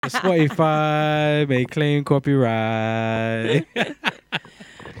Spotify may claim copyright.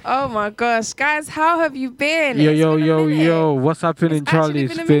 Oh my gosh, guys, how have you been? Yo, It's yo, been a yo, minute. yo. What's happening, It's actually Charlie?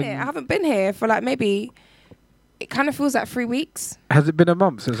 been It's a been. minute. I haven't been here for like maybe. It kind of feels like 3 weeks. Has it been a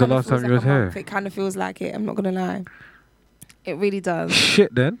month since the Kinda last feels time you like was a here? month. It kind of feels like it. I'm not gonna lie. It really does.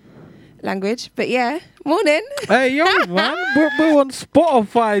 Shit, then. Language, but yeah. Morning. Hey, yo, man. We're on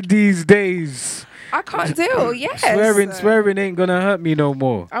Spotify these days. I can't deal. Yes. Swearing ain't gonna hurt me no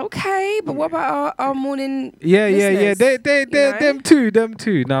more. Okay, but what about our morning? Yeah. listeners, They, you know? them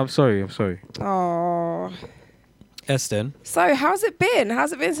too. No, I'm sorry. Oh. Esten. So how's it been?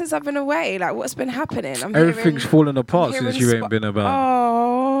 How's it been since I've been away? Like, what's been happening? Everything's fallen apart hearing since you ain't been about.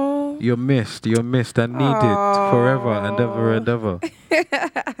 Oh. You're missed and needed forever and ever and ever.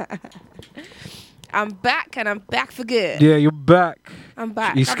 I'm back and I'm back for good. Yeah, you're back. I'm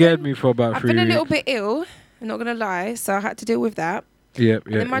back. You scared me for about 3 weeks. I've been a little bit ill. I'm not gonna lie, so I had to deal with that. Yep.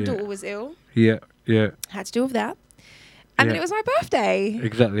 And then my daughter was ill. Yeah. Had to deal with that. And then it was my birthday.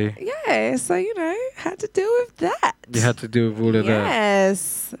 Exactly. Yeah, so had to deal with that. You had to deal with all of that.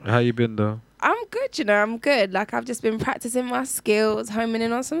 Yes. How you been though? I'm good, I'm good. Like, I've just been practicing my skills, homing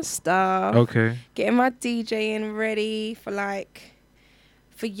in on some stuff. Okay. Getting my DJing ready for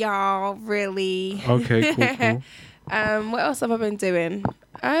y'all, really. Okay, cool. What else have I been doing?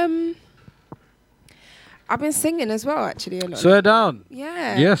 I've been singing as well, actually. A lot. Swear down.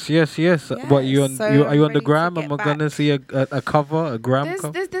 Yeah. Yes. What you on? So Are you on I'm the ready gram? to Am get I gonna back. see a cover, a gram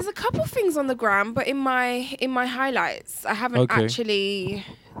cover? There's a couple things on the gram, but in my highlights, I haven't Okay. actually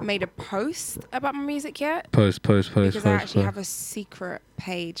made a post about my music yet. Post. Because I actually have a secret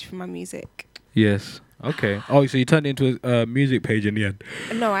page for my music. Yes. Okay. Oh, so you turned it into a music page in the end.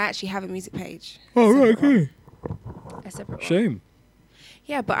 No, I actually have a music page. Oh, right. Separate one. Okay. A separate one. Shame.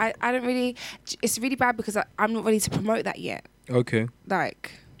 Yeah, but I don't really. It's really bad because I'm not ready to promote that yet. Okay.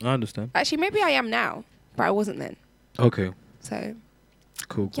 Like, I understand. actually, maybe I am now, but I wasn't then. Okay. So,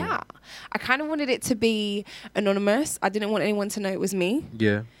 Cool. yeah. I kind of wanted it to be anonymous. I didn't want anyone to know it was me.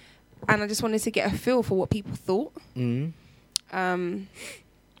 Yeah. And I just wanted to get a feel for what people thought. Mm.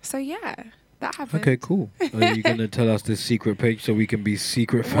 So, yeah, that happened. Okay, cool. Are you gonna tell us the secret page so we can be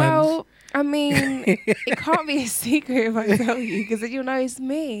secret fans? Well, I mean, it can't be a secret if I tell you, because then you'll know it's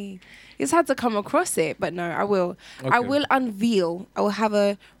me. You just had to come across it, but no, I will. Okay. I will unveil. I will have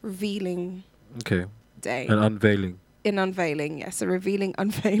a revealing day. An unveiling. In unveiling, yes, a revealing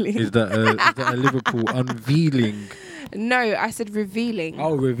unveiling. Is that a Liverpool unveiling? No, I said revealing.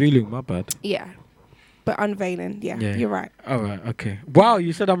 Oh, revealing. My bad. Yeah, but unveiling. Yeah, you're right. All right. Okay. Wow,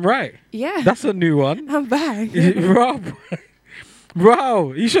 you said I'm right. Yeah, That's a new one. I'm back. Rob.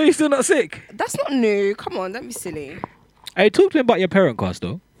 Wow. You sure you're still not sick? That's not new. Come on, don't be silly. Hey, talk to me about your parent cast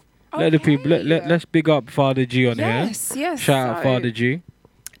though. Let the people. Okay. Let's big up Father G on here. Yes. Shout out So, Father G.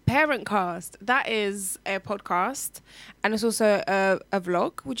 Parent Cast. That is a podcast, and it's also a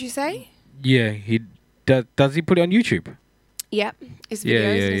vlog. Would you say? Yeah. He does he put it on YouTube? Yep. It's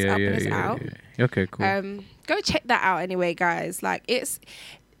videos. And it's up and it's out. Yeah. Okay. Cool. Go check that out anyway, guys. Like, it's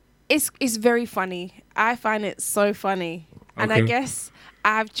very funny. I find it so funny. And I Okay. guess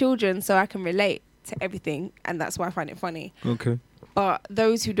I have children, so I can relate to everything, and that's why I find it funny. Okay. But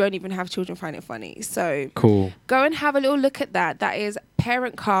those who don't even have children find it funny. So Cool. go and have a little look at that. That is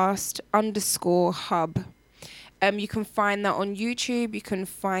parentcast_hub. You can find that on YouTube. You can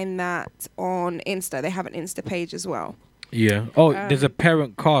find that on Insta. They have an Insta page as well. Yeah. Oh, there's a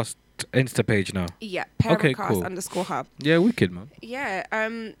parent cast Insta page now. Yeah, Okay, cool. parentcast_hub. Yeah, wicked, man. Yeah,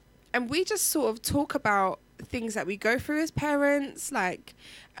 and we just sort of talk about things that we go through as parents, like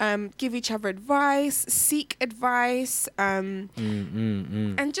give each other advice, seek advice, and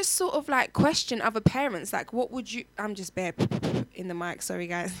just sort of like question other parents. Like, what would you? I'm just bare in the mic. Sorry,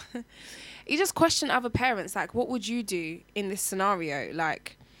 guys. You just question other parents. Like, what would you do in this scenario?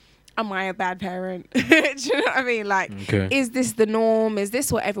 Like, am I a bad parent? Do you know what I mean? Like, is this the norm? Is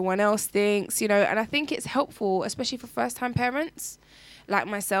this what everyone else thinks? And I think it's helpful, especially for first-time parents like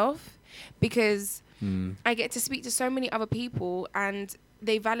myself, because I get to speak to so many other people and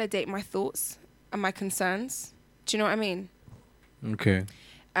they validate my thoughts and my concerns. Do you know what I mean? Okay.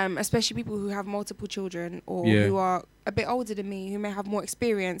 Especially people who have multiple children or who are a bit older than me, who may have more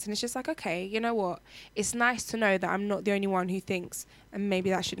experience. And it's just like, okay, you know what? It's nice to know that I'm not the only one who thinks, and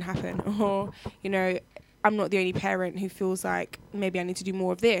maybe that shouldn't happen. Or, I'm not the only parent who feels like maybe I need to do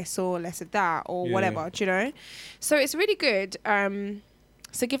more of this or less of that or whatever, do you know? So it's really good.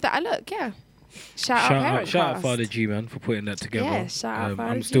 So give that a look, yeah. Shout out Father G, man, for putting that together. Yeah, shout out Father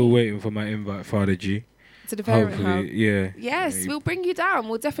I'm G. still waiting for my invite, Father G. to the parent hub. Hopefully, yeah. Yes, Yeah, we'll bring you down.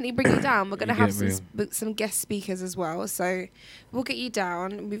 We'll definitely bring you down. We're gonna You have get some guest speakers as well, so we'll get you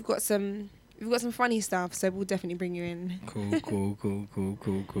down. We've got some funny stuff, so we'll definitely bring you in. Cool.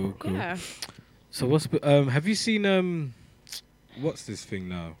 Yeah. So have you seen what's this thing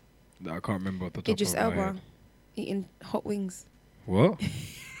now that I can't remember off the top Idris of my Elba head? eating hot wings. What?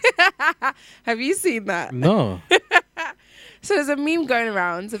 Have you seen that? No. So there's a meme going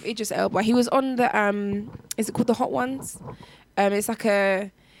around of Idris Elba. He was on the is it called The Hot Ones? It's like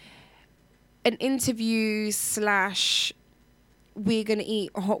an interview / we're gonna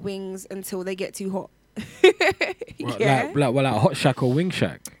eat hot wings until they get too hot. Yeah. Like Hot Shack or Wing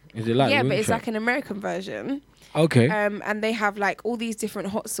Shack? Is it like Yeah, Wing but it's Shack? like an American version. Okay. And they have like all these different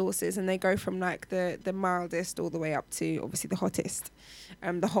hot sauces, and they go from like the mildest all the way up to obviously the hottest,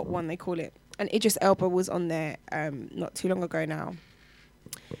 the hot one they call it. And Idris Elba was on there not too long ago now,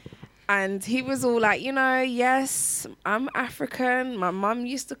 and he was all like, yes, I'm African. My mum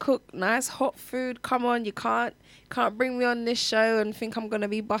used to cook nice hot food. Come on, you can't bring me on this show and think I'm gonna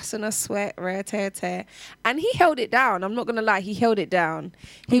be busting a sweat, tear. And he held it down. I'm not gonna lie, he held it down.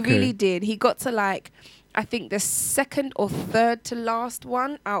 He really did. He got to like, I think the second or third to last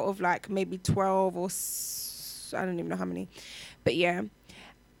one out of like maybe 12 or I don't even know how many, but yeah.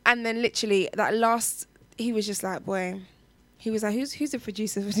 And then literally that last, he was just like, boy, he was like, who's the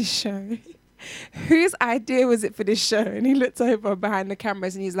producer for this show? Whose idea was it for this show? And he looked over behind the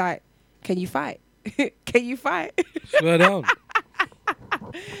cameras and he's like, can you fight? Can you fight? Swear down.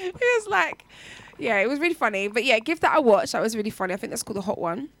 He was like, yeah, it was really funny. But yeah, give that a watch. That was really funny. I think that's called The Hot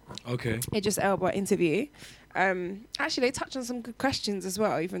One. Okay. Idris Elba interview. Actually, they touched on some good questions as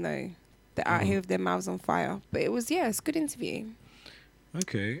well, even though they're out here with their mouths on fire. But it's a good interview.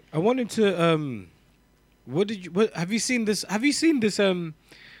 Okay. I wanted to what have you seen this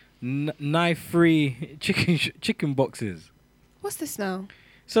knife-free chicken boxes? What's this now?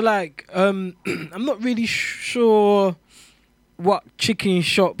 So like I'm not really sure what chicken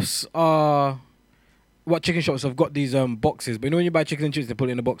shops have got these boxes, but when you buy chicken and chips, they put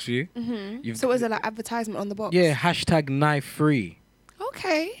it in a box for you. Mm-hmm. So was it like advertisement on the box? Yeah, #knife-free.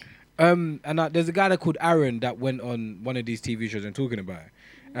 Okay. And there's a guy that called Aaron that went on one of these TV shows and talking about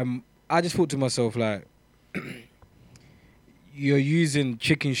it. I just thought to myself, like, you're using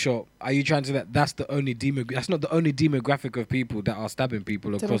chicken shop. Are you trying to say that's the only that's not the only demographic of people that are stabbing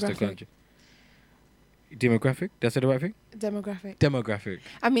people across the country? Demographic? Did I say the right thing? Demographic.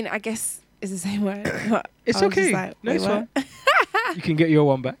 I mean, I guess it's the same word. But It's okay. Like, no, it's fine. You can get your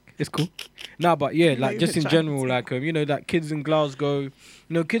one back. It's cool. No, but yeah, like just in general, like like kids in Glasgow,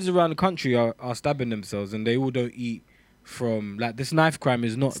 kids around the country are stabbing themselves, and they all don't eat from like this knife crime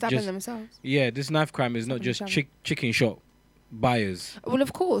is not stabbing just themselves. Yeah, this knife crime is not just chicken shop buyers. Well,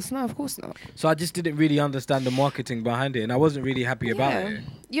 of course not. So I just didn't really understand the marketing behind it, and I wasn't really happy about it.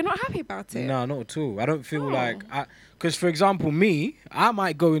 You're not happy about it? No, not at all. I don't feel because for example, I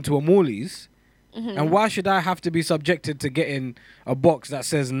might go into a Morley's. Mm-hmm. And why should I have to be subjected to getting a box that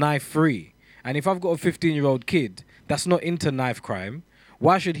says knife free? And if I've got a 15-year-old kid that's not into knife crime,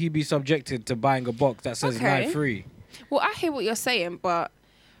 why should he be subjected to buying a box that says knife free? Well, I hear what you're saying, but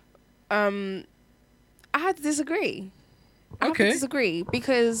I had to disagree. I have to disagree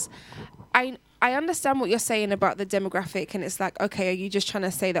because I understand what you're saying about the demographic, and it's like, okay, are you just trying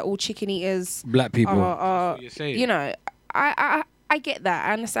to say that all chicken eaters, black people, are what you're saying. I get that.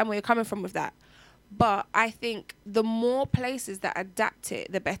 I understand where you're coming from with that. But I think the more places that adapt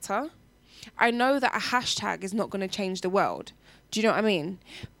it, the better. I know that a hashtag is not going to change the world. Do you know what I mean?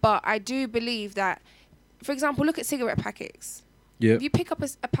 But I do believe that, for example, look at cigarette packets. Yeah. If you pick up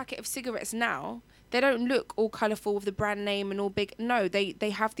a packet of cigarettes now, they don't look all colourful with the brand name and all big. No,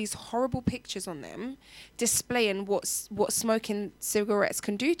 they have these horrible pictures on them displaying what smoking cigarettes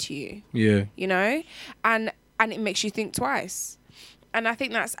can do to you. Yeah. And it makes you think twice. And I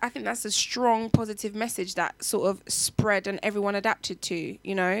think that's a strong positive message that sort of spread and everyone adapted to,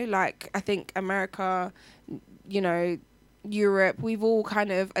 like I think America, Europe, we've all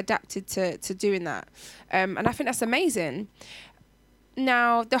kind of adapted to doing that. And I think that's amazing.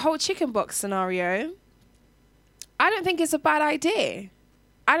 Now, the whole chicken box scenario, I don't think it's a bad idea.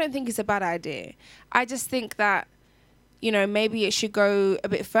 I just think that, maybe it should go a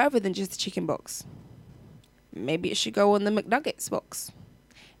bit further than just the chicken box. Maybe it should go on the McNuggets box.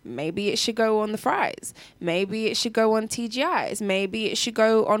 Maybe it should go on the fries. Maybe it should go on TGI's. Maybe it should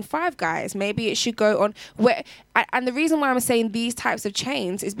go on Five Guys. Maybe it should go on where. And the reason why I'm saying these types of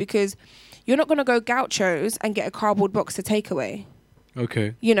chains is because you're not going to go Gaucho's and get a cardboard box to take away.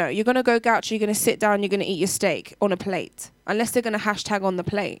 Okay. You're going to go Gaucho, you're going to sit down, you're going to eat your steak on a plate. Unless they're going to hashtag on the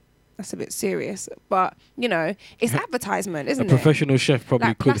plate. That's a bit serious. But, you know, it's advertisement, isn't A it? professional chef probably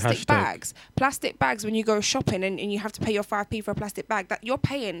Like could plastic hashtag. plastic bags when you go shopping and you have to pay your 5p for a plastic bag, that you're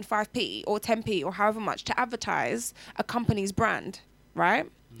paying 5p or 10p or however much to advertise a company's brand, right?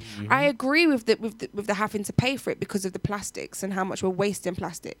 Mm-hmm. I agree with the having to pay for it because of the plastics and how much we're wasting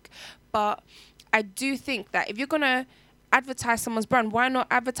plastic. But I do think that if you're going to advertise someone's brand, why not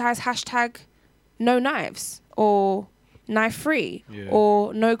advertise hashtag no knives or knife free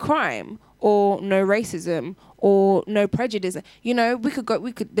or no crime or no racism or no prejudice? You know,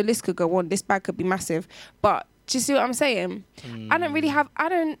 the list could go on. This bag could be massive. But do you see what I'm saying?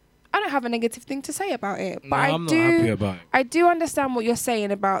 I don't have a negative thing to say about it. But I'm not happy about it. I do understand what you're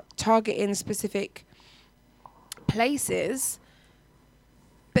saying about targeting specific places.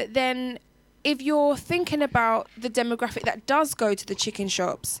 But then if you're thinking about the demographic that does go to the chicken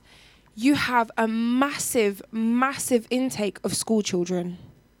shops, you have a massive, massive intake of school children.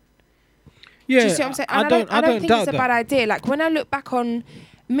 Yeah, do you see what I'm saying? And I don't think it's a bad idea. Like, when I look back on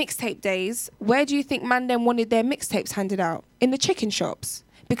mixtape days, where do you think man them wanted their mixtapes handed out? In the chicken shops.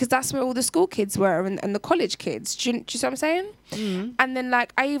 Because that's where all the school kids were and the college kids. Do you see what I'm saying? Mm. And then,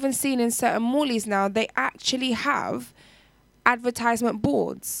 like, I even seen in certain mallies now, they actually have advertisement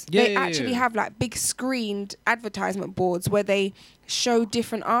boards. They actually have, like, big screened advertisement boards where they show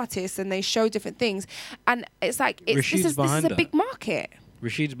different artists and they show different things. And it's like, this is a big market.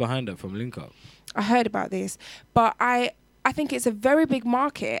 Rashid's behind that from Link Up. I heard about this. But I think it's a very big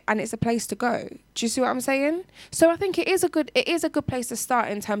market and it's a place to go. Do you see what I'm saying? So I think it is a good place to start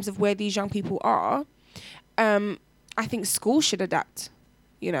in terms of where these young people are. I think schools should adapt,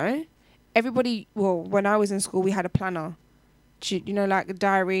 you know. When I was in school, we had a planner. You know, like a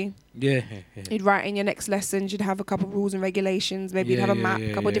diary. Yeah. You'd write in your next lessons. You'd have a couple of rules and regulations. Maybe you'd have a map,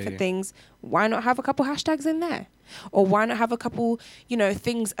 a couple of different things. Why not have a couple hashtags in there? Or why not have a couple, you know,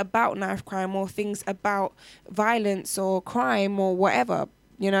 things about knife crime or things about violence or crime or whatever,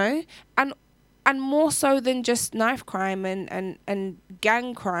 you know? And more so than just knife crime and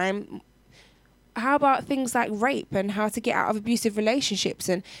gang crime, how about things like rape and how to get out of abusive relationships?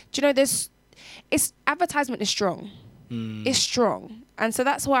 And do you know, advertisement is strong. It's strong. And so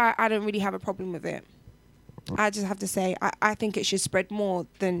that's why I don't really have a problem with it. I just have to say, I think it should spread more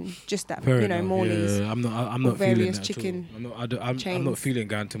than just that, Fair you know, enough. Morley's. Yeah, I'm not feeling that chicken I'm not feeling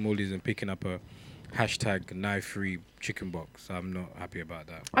going to Morley's and picking up a hashtag knife-free chicken box. I'm not happy about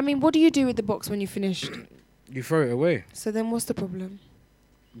that. I mean, what do you do with the box when you finished? You throw it away. So then what's the problem?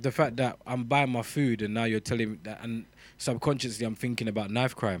 The fact that I'm buying my food and now you're telling me that, and subconsciously I'm thinking about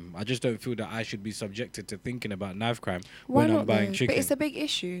knife crime. I just don't feel that I should be subjected to thinking about knife crime when I'm buying chicken. But it's a big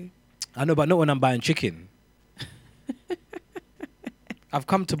issue. I know, but not when I'm buying chicken. I've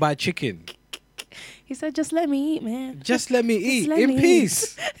come to buy chicken. He said, just let me eat, man. Just let me eat in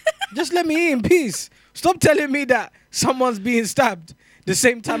peace. Just let me eat in peace. Stop telling me that someone's being stabbed the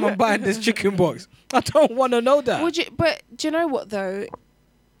same time I'm buying this chicken box. I don't want to know that. But do you know what, though?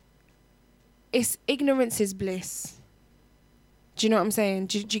 Ignorance is bliss. Do you know what I'm saying?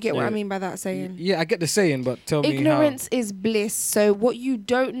 Do you get what I mean by that saying? Yeah, I get the saying, but tell me how. Ignorance is bliss. So what you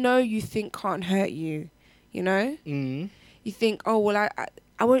don't know, you think can't hurt you. You know? Mm. You think, oh, well,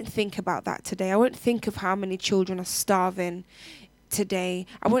 I won't think about that today. I won't think of how many children are starving today.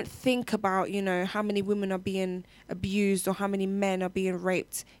 I won't think about, you know, how many women are being abused or how many men are being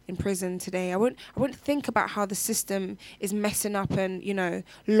raped in prison today. I won't think about how the system is messing up and, you know,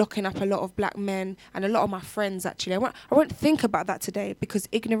 locking up a lot of black men and a lot of my friends, actually. I won't think about that today because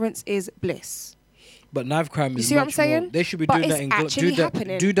ignorance is bliss. But knife crime is you see what I'm saying? They should be doing that in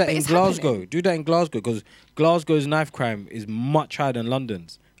Glasgow. Do that in Glasgow because Glasgow's knife crime is much higher than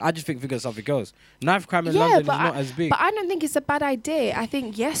London's. I just think of something else. Knife crime in London is not as big. But I don't think it's a bad idea. I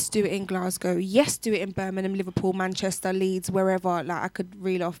think, yes, do it in Glasgow. Yes, do it in Birmingham, Liverpool, Manchester, Leeds, wherever. Like, I could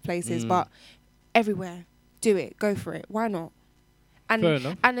reel off places. But everywhere, do it. Go for it. Why not? Fair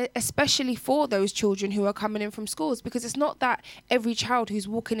enough. And especially for those children who are coming in from schools, because it's not that every child who's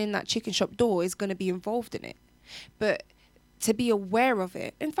walking in that chicken shop door is going to be involved in it. But to be aware of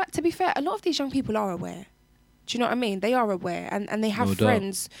it. In fact, to be fair, a lot of these young people are aware. Do you know what I mean? They are aware and they have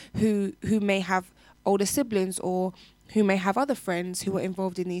friends who may have older siblings or who may have other friends who are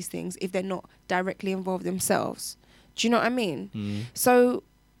involved in these things if they're not directly involved themselves. Do you know what I mean? Mm. So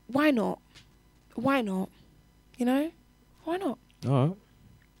why not? Why not? You know? Why not? All right.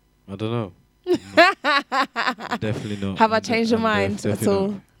 I don't know. Definitely not. Have I changed your mind at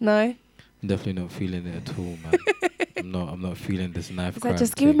all? No? Definitely not feeling it at all, man. I'm not feeling this knife crime.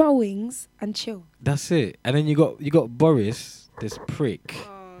 Just give me my wings and chill. That's it. And then you got Boris, this prick.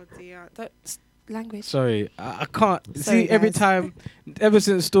 Oh dear. language. Sorry, I can't. Sorry, See, every guys. time, ever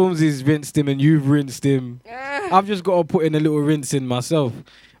since Stormzy's rinsed him and you've rinsed him, I've just got to put in a little rinse in myself.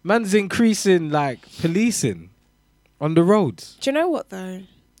 Man's increasing, like, policing on the roads. Do you know what, though?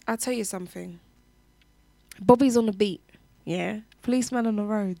 I'll tell you something. Bobby's on the beat, yeah? Policeman on the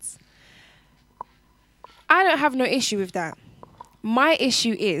roads. I don't have no issue with that. My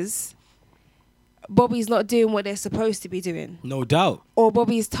issue is Bobby's not doing what they're supposed to be doing. No doubt. Or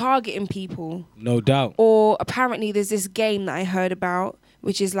Bobby's targeting people. No doubt. Or apparently there's this game that I heard about,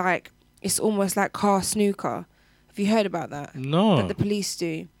 which is like, it's almost like car snooker. Have you heard about that? No. That the police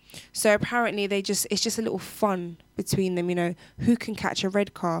do. So apparently it's just a little fun between them, you know, who can catch a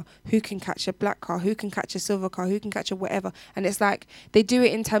red car, who can catch a black car, who can catch a silver car, who can catch a whatever. And it's like, they do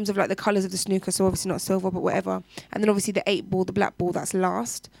it in terms of like the colours of the snooker, so obviously not silver, but whatever. And then obviously the 8 ball, the black ball, that's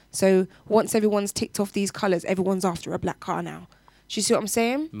last. So once everyone's ticked off these colours, everyone's after a black car now. Do you see what I'm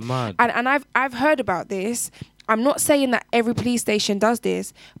saying? Mad. And I've heard about this. I'm not saying that every police station does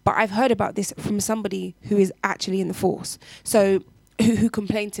this, but I've heard about this from somebody who is actually in the force. So who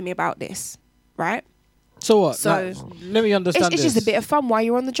complained to me about this, right? So what? So like, let me understand it's this. just a bit of fun while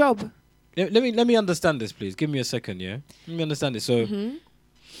you're on the job. Let me understand this, please. Give me a second, yeah? Let me understand this. So,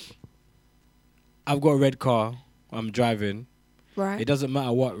 I've got a red car. I'm driving. Right. It doesn't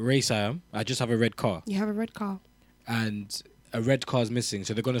matter what race I am. I just have a red car. You have a red car. And a red car's missing,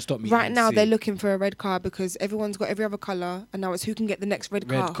 so they're going to stop me. Right now, see. they're looking for a red car because everyone's got every other colour, and now it's who can get the next red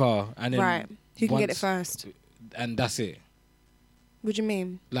car. Red car. And then right. Who can get it once- first? And that's it. What do you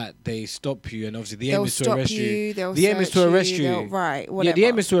mean? Like, they stop you, and obviously the They'll aim is to stop arrest you. They'll The aim is to search arrest they'll- you. Right. Yeah, Whatever. the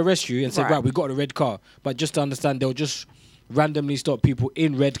aim is to arrest you and say, Right. right, we got a red car. But just to understand, they'll just randomly stop people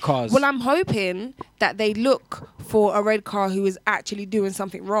in red cars. Well, I'm hoping that they look for a red car who is actually doing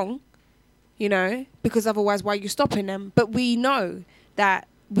something wrong, you know, because otherwise, why are you stopping them? But we know that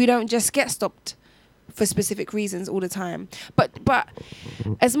we don't just get stopped for specific reasons all the time. But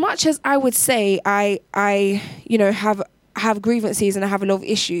as much as I would say I you know have grievances and I have a lot of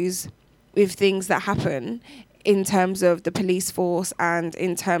issues with things that happen in terms of the police force and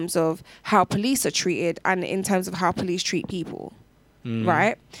in terms of how police are treated and in terms of how police treat people,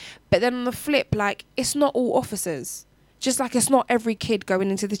 right? But then on the flip, like, it's not all officers. Just like it's not every kid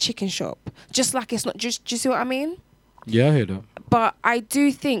going into the chicken shop. Just like it's not, do you see what I mean? Yeah, I hear that. But I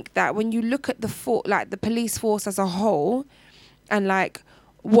do think that when you look at the police force as a whole and like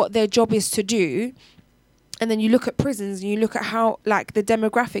what their job is to do, and then you look at prisons and you look at how, like, the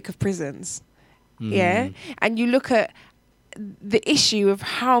demographic of prisons, yeah, and you look at the issue of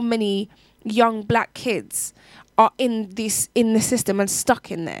how many young black kids are in the system and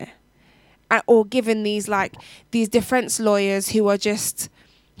stuck in there, or given these defense lawyers who are just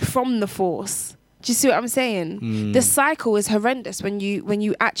from the force. Do you see what I'm saying? The cycle is horrendous when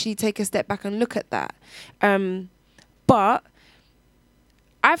you actually take a step back and look at that. But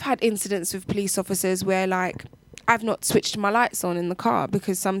I've had incidents with police officers where, like, I've not switched my lights on in the car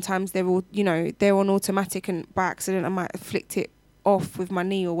because sometimes they're all, you know, they're on automatic and by accident I might have flicked it off with my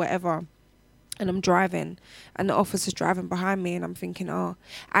knee or whatever. And I'm driving and the officer's driving behind me and I'm thinking, oh,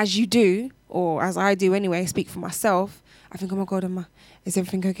 as you do, or as I do anyway, speak for myself, I think, oh my God, is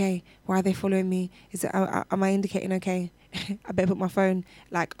everything okay? Why are they following me? Am I indicating okay? I better put my phone,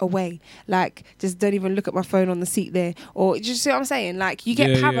 like, away. Like, just don't even look at my phone on the seat there. Or, do you see what I'm saying? Like, you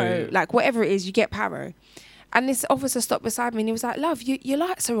get paro. Like, whatever it is, you get paro. And this officer stopped beside me and he was like, love, your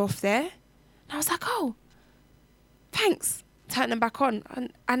lights are off there. And I was like, oh, thanks. Turn them back on.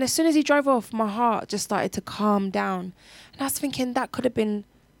 And as soon as he drove off, my heart just started to calm down. And I was thinking that could have been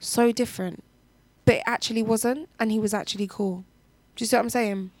so different. But it actually wasn't. And he was actually cool. Do you see what I'm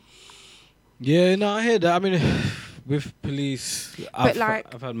saying? Yeah, no, I hear that. I mean, with police, But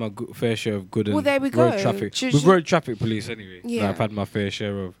I've had my fair share of good and there we road go. traffic. With road traffic police, anyway. Yeah. Like, I've had my fair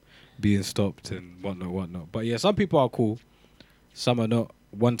share of being stopped and whatnot. But yeah, some people are cool. Some are not.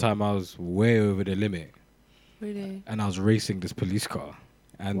 One time I was way over the limit. Really? And I was racing this police car.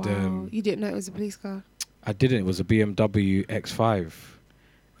 And wow. You didn't know it was a police car? I didn't. It was a BMW X5.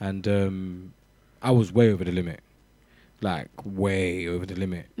 And I was way over the limit. Like, way over the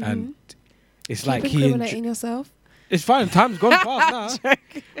limit. And it's like incriminating yourself? It's fine. Time's gone fast now.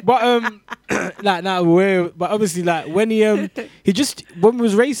 But like now, but obviously, like when he just when we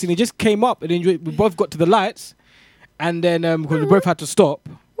was racing, he just came up, and then we both got to the lights, and then because we both had to stop,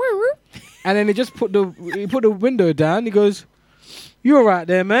 and then he just put the window down. He goes, "You all right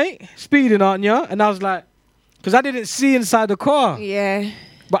there, mate? Speeding, aren't you?" And I was like, because I didn't see inside the car. Yeah.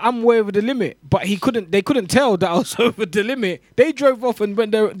 But I'm way over the limit. But they couldn't tell that I was over the limit. They drove off and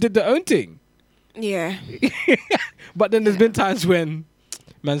did their own thing. Yeah. But then there's been times when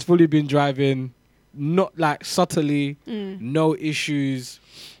man's fully been driving, not like subtly, no issues.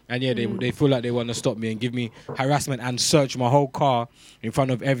 And yeah, they feel like they want to stop me and give me harassment and search my whole car in front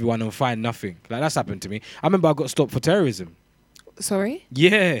of everyone and find nothing. Like, that's happened to me. I remember I got stopped for terrorism. Sorry?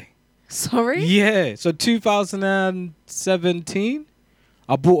 Yeah. Sorry? Yeah. So 2017,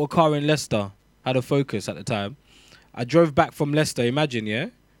 I bought a car in Leicester. Had a Focus at the time. I drove back from Leicester. Imagine, yeah?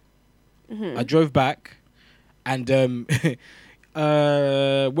 Mm-hmm. I drove back and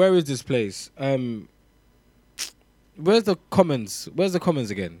where is this place? Where's the Commons? Where's the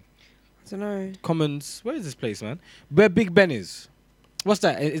Commons again? I don't know. Commons. Where is this place, man? Where Big Ben is. What's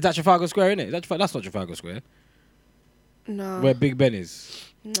that? Is that Trafalgar Square, innit? That's not Trafalgar Square. No. Where Big Ben is.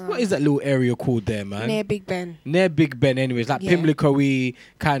 No. What is that little area called there, man? Near Big Ben. Near Big Ben, anyways. Like Yeah. Pimlico-y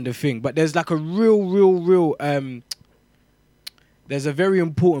kind of thing. But there's like a real there's a very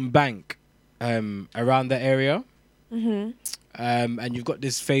important bank around that area. Mm-hmm. And you've got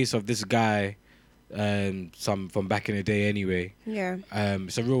this face of this guy, some from back in the day anyway. Yeah.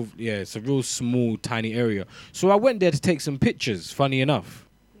 It's a real small, tiny area. So I went there to take some pictures, funny enough.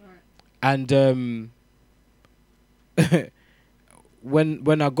 Right. And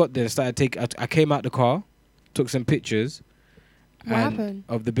when I got there, I came out the car, took some pictures. What happened?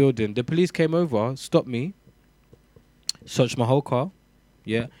 Of the building. The police came over, stopped me, searched my whole car.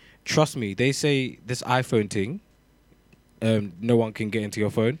 Yeah. Trust me, they say this iPhone thing, no one can get into your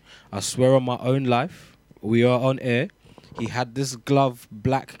phone. I swear on my own life, we are on air. He had this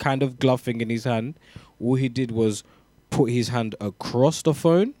black kind of glove thing in his hand. All he did was put his hand across the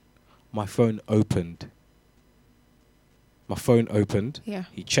phone. My phone opened. Yeah.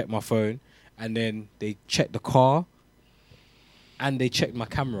 He checked my phone, and then they checked the car, and they checked my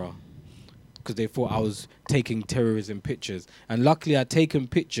camera because they thought I was taking terrorism pictures. And luckily, I'd taken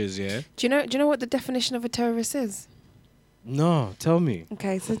pictures. Yeah. Do you know what the definition of a terrorist is? No, tell me.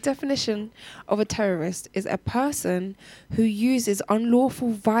 Okay, so the definition of a terrorist is a person who uses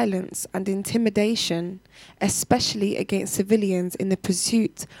unlawful violence and intimidation, especially against civilians in the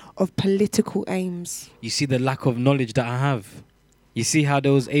pursuit of political aims. You see the lack of knowledge that I have. You see how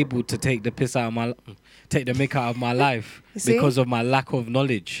they was able to take the mick out of my life because of my lack of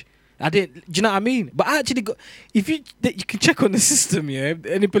knowledge. Do you know what I mean? But I actually got, you can check on the system, yeah.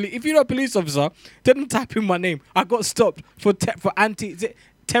 If you're not a police officer, tell them type in my name. I got stopped for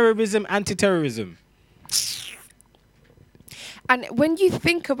anti-terrorism. And when you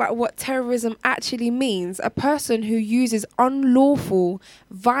think about what terrorism actually means, a person who uses unlawful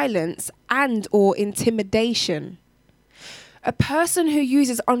violence and or intimidation. A person who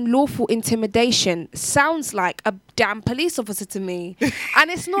uses unlawful intimidation sounds like a damn police officer to me. And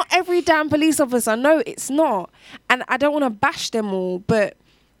it's not every damn police officer. No, it's not. And I don't want to bash them all, but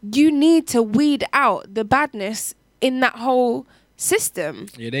you need to weed out the badness in that whole system.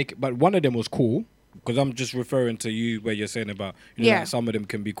 Yeah, but one of them was cool. Because I'm just referring to you where you're saying about, like some of them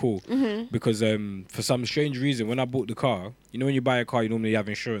can be cool. Mm-hmm. Because for some strange reason, when I bought the car, when you buy a car, you normally have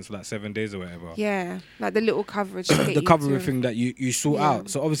insurance for like 7 days or whatever. Yeah, like the little coverage. To get the coverage thing that you sort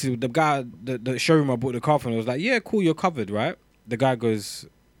out. So obviously the guy, the showroom I bought the car from, was like, yeah, cool, you're covered, right? The guy goes,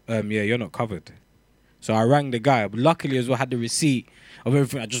 yeah, you're not covered. So I rang the guy. But luckily as well, I had the receipt of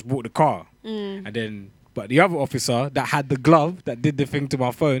everything. I just bought the car. And then... But the other officer that had the glove that did the thing to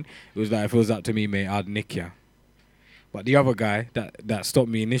my phone, it was like, if it was up to me, mate, I'd nick ya. But the other guy that stopped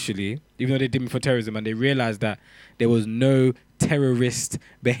me initially, even though they did me for terrorism, and they realised that there was no terrorist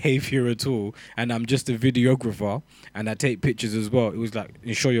behaviour at all, and I'm just a videographer, and I take pictures as well, it was like,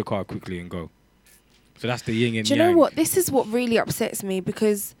 insure your car quickly and go. So that's the yin and yang. Do you know what? This is what really upsets me,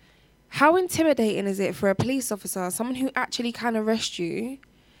 because how intimidating is it for a police officer, someone who actually can arrest you,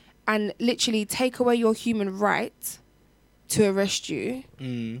 and literally take away your human right to arrest you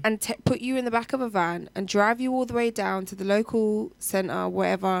and put you in the back of a van and drive you all the way down to the local centre,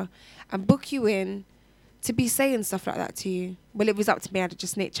 whatever, and book you in to be saying stuff like that to you. Well, it was up to me. I'd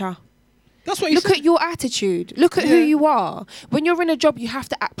just snitch her. That's what you Look at your attitude. Look at who you are. When you're in a job, you have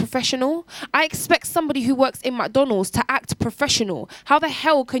to act professional. I expect somebody who works in McDonald's to act professional. How the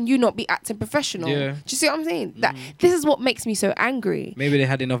hell can you not be acting professional? Yeah. Do you see what I'm saying? This is what makes me so angry. Maybe they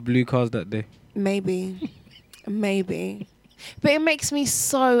had enough blue cars that day. Maybe. But it makes me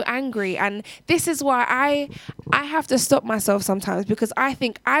so angry, and this is why I have to stop myself sometimes, because I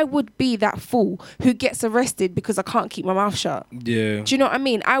think I would be that fool who gets arrested because I can't keep my mouth shut. Yeah. Do you know what I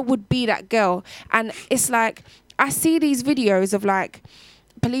mean? I would be that girl. And it's like, I see these videos of like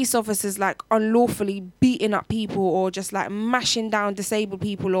police officers like unlawfully beating up people, or just like mashing down disabled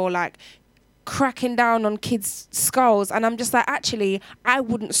people, or like cracking down on kids' skulls, and I'm just like, actually, I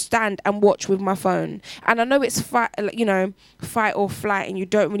wouldn't stand and watch with my phone. And I know it's fight or flight, and you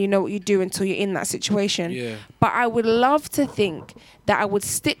don't really know what you do until you're in that situation. Yeah. But I would love to think that I would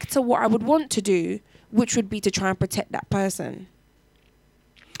stick to what I would want to do, which would be to try and protect that person.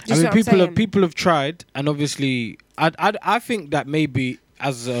 I mean, people have tried, and obviously, I think that maybe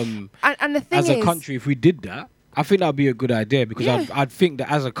as and the thing as a country, if we did that, I think that'd be a good idea, because I'd think that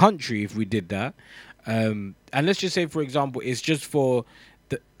as a country, if we did that, and let's just say, for example, it's just for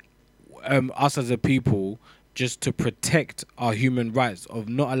the us as a people, just to protect our human rights of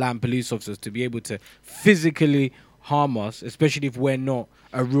not allowing police officers to be able to physically harm us, especially if we're not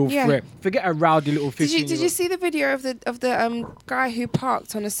a real threat. Forget a rowdy little 15-year-old. Did you see the video of the guy who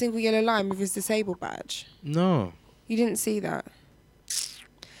parked on a single yellow line with his disabled badge? No. You didn't see that?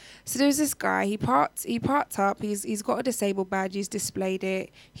 So there was this guy, he parked up, he's got a disabled badge, he's displayed it,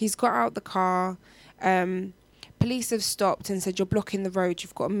 he's got out the car, police have stopped and said, you're blocking the road,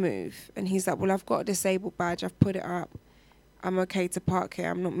 you've got to move. And he's like, well, I've got a disabled badge, I've put it up, I'm okay to park here,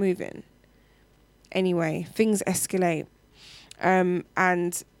 I'm not moving. Anyway, things escalate.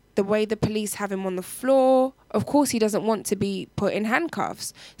 And the way the police have him on the floor, of course he doesn't want to be put in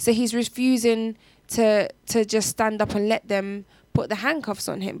handcuffs. So he's refusing to just stand up and let them put the handcuffs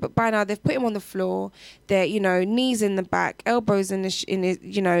on him. But by now they've put him on the floor. They're, knees in the back, elbows in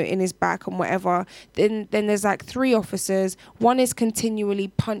his back and whatever. Then there's like 3 officers. One is continually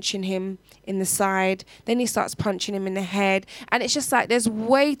punching him in the side. Then he starts punching him in the head. And it's just like there's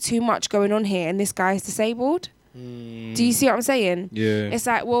way too much going on here, and this guy is disabled. Do you see what I'm saying? Yeah. It's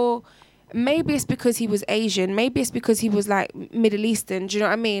like, well, maybe it's because he was Asian. Maybe it's because he was like Middle Eastern. Do you know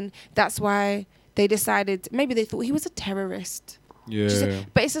what I mean? That's why they decided, maybe they thought he was a terrorist. Yeah.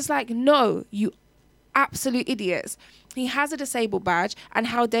 But it's just like, no, you absolute idiots. He has a disabled badge, and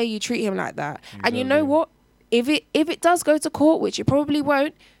how dare you treat him like that? Exactly. And you know what? If it does go to court, which it probably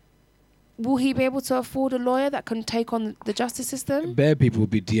won't, will he be able to afford a lawyer that can take on the justice system? Bare people will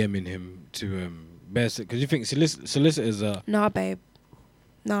be DMing him to because you think solicitors are... Nah, babe.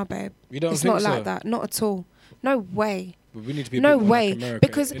 You don't it's think not so? like that. Not at all. No way. But we need to be no a bit more way, like America.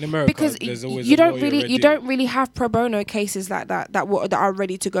 because in America, because there's always you a don't lawyer really ready. you don't really have pro bono cases like that are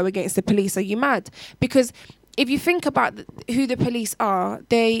ready to go against the police. Are you mad? Because if you think about who the police are,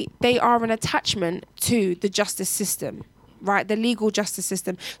 they are an attachment to the justice system, right? The legal justice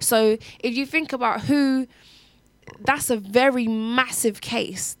system. So if you think about who, that's a very massive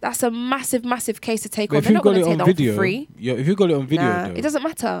case. That's a massive case to take on. They're not going to take that on for free. Yeah, if you got it on video, nah, it doesn't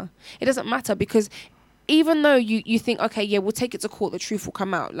matter. It doesn't matter, because even though you think, okay, yeah, we'll take it to court, the truth will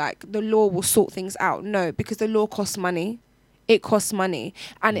come out, like the law will sort things out. No, because the law costs money. It costs money.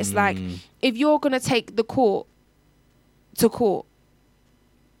 And it's like, if you're going to take the court to court,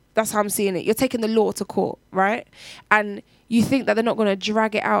 that's how I'm seeing it. You're taking the law to court, right? And you think that they're not going to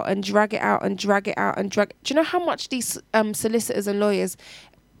drag it out and drag it out and drag it out and drag... Do you know how much these solicitors and lawyers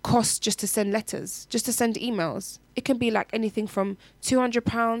cost just to send letters, just to send emails? It can be like anything from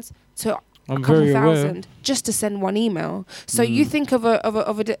 £200 to a couple thousand just to send one email. So you think of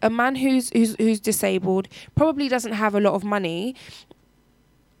a man who's disabled, probably doesn't have a lot of money,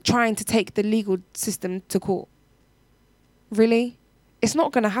 trying to take the legal system to court. Really? It's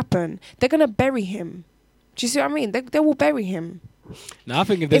not going to happen. They're going to bury him. Do you see what I mean? They will bury him. Now I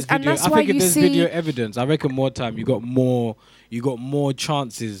think if there's video evidence, I reckon more time you got more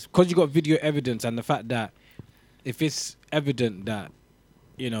chances, because you got video evidence, and the fact that if it's evident that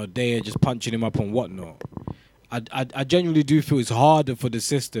they are just punching him up and whatnot, I genuinely do feel it's harder for the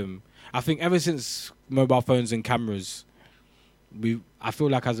system. I think ever since mobile phones and cameras, I feel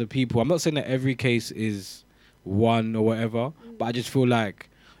like as a people, I'm not saying that every case is one or whatever, but I just feel like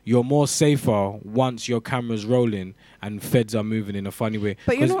you're more safer once your camera's rolling and feds are moving in a funny way.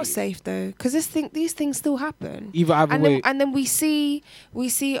 But you're not safe though, because these things still happen. And then we see,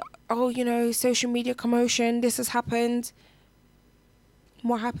 social media commotion. This has happened.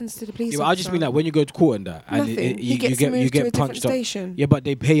 What happens to the police? Yeah, I just mean that when you go to court and that, and you get punched up. Yeah, but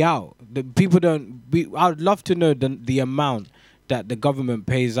they pay out. The people don't. I'd love to know the amount that the government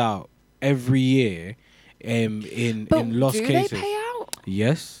pays out every year, in lost cases. Do they pay out?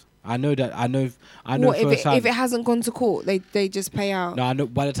 Yes, I know that. I know. What, if it hasn't gone to court, they just pay out? No, I know.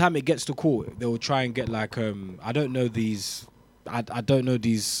 By the time it gets to court, they will try and get like I don't know these. I don't know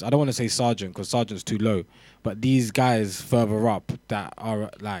these. I don't want to say sergeant, because sergeant's too low. But these guys further up that are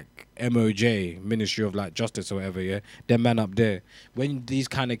like MOJ, Ministry of like Justice or whatever, yeah, them man up there. When these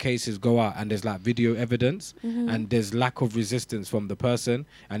kind of cases go out and there's like video evidence and there's lack of resistance from the person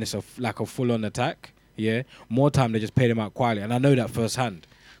and it's like a full-on attack, yeah, more time they just pay them out quietly. And I know that firsthand.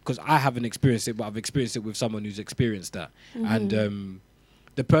 because I haven't experienced it, but I've experienced it with someone who's experienced that. And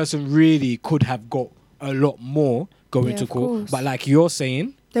the person really could have got a lot more going to court. Course. But like you're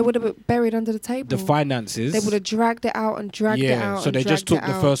saying, they would have been buried under the table. The finances. They would have dragged it out and dragged it out. So they just took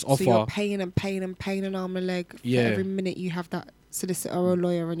the first offer. So you're paying an arm and a leg for every minute you have that solicitor or a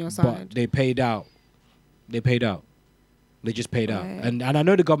lawyer on your side. But they paid out. They just paid out. And I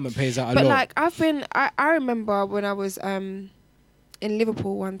know the government pays out a lot. But like I remember when I was in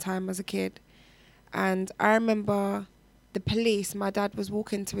Liverpool one time as a kid, and I remember the police, my dad was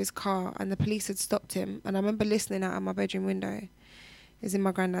walking to his car and the police had stopped him, and I remember listening out of my bedroom window. It's in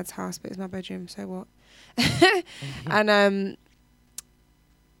my granddad's house, but it's my bedroom, so what? And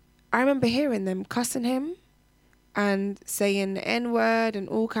I remember hearing them cussing him and saying the N-word and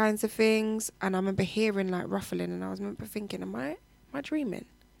all kinds of things. And I remember hearing like ruffling, and I remember thinking, am I dreaming?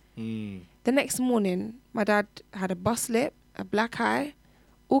 The next morning, my dad had a bus lip, a black eye,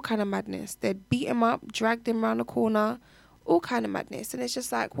 all kind of madness. They'd beat him up, dragged him around the corner, all kind of madness. And it's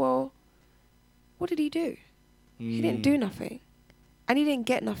just like, well, what did he do? He didn't do nothing. And he didn't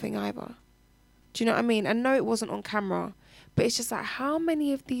get nothing either. Do you know what I mean? I know it wasn't on camera, but it's just like, how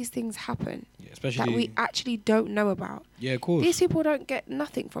many of these things happen that we actually don't know about? Yeah, of course. These people don't get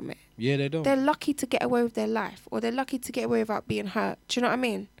nothing from it. Yeah, they don't. They're lucky to get away with their life, or they're lucky to get away without being hurt. Do you know what I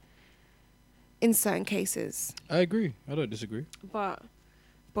mean? In certain cases. I agree. I don't disagree. But,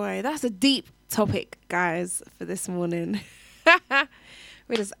 boy, that's a deep topic, guys, for this morning.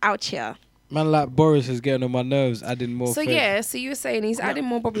 We're just out here. Man like Boris is getting on my nerves, adding more. So yeah, so you were saying he's adding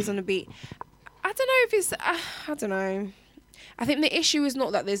more bobbies on the beat. I don't know if it's, I don't know. I think the issue is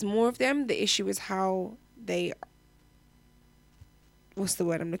not that there's more of them. The issue is how they, what's the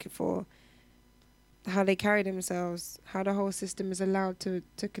word I'm looking for? How they carry themselves, how the whole system is allowed to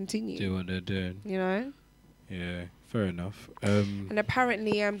continue. Do what they're doing. You know? Yeah, fair enough. And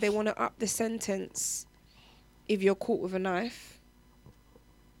apparently they want to up the sentence if you're caught with a knife.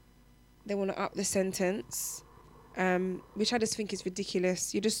 They want to up the sentence, which I just think is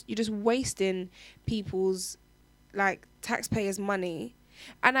ridiculous. You're just wasting people's like taxpayers' money,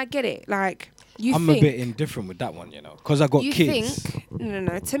 and I get it. Like I'm a bit indifferent with that one, you know, because I got kids.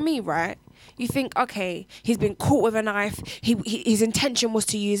 No. To me, right? You think, okay, he's been caught with a knife. His intention was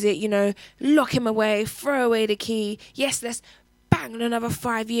to use it. You know, lock him away, throw away the key. Yes, let's bang another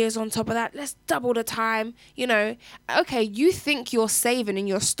 5 years on top of that. Let's double the time. You know, okay, you think you're saving and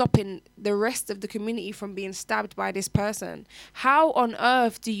you're stopping the rest of the community from being stabbed by this person. How on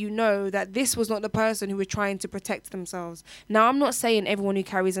earth do you know that this was not the person who was trying to protect themselves? Now, I'm not saying everyone who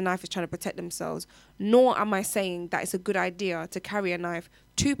carries a knife is trying to protect themselves, nor am I saying that it's a good idea to carry a knife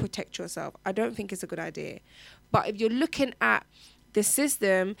to protect yourself. I don't think it's a good idea. But if you're looking at the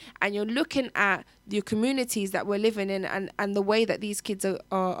system and you're looking at the communities that we're living in and the way that these kids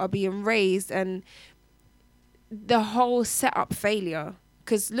are being raised and the whole setup failure,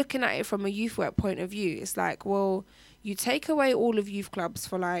 because looking at it from a youth work point of view, it's like, well, you take away all of youth clubs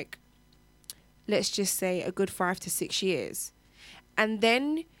for like, let's just say a good 5 to 6 years, and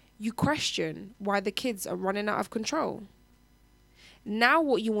then you question why the kids are running out of control. Now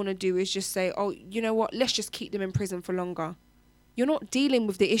what you want to do is just say, oh, you know what, let's just keep them in prison for longer. You're not dealing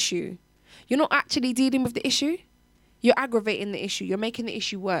with the issue. You're not actually dealing with the issue. You're aggravating the issue. You're making the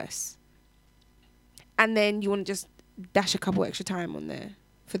issue worse. And then you want to just dash a couple extra time on there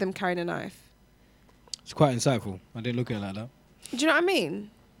for them carrying a knife. It's quite insightful. I didn't look at it like that. Do you know what I mean?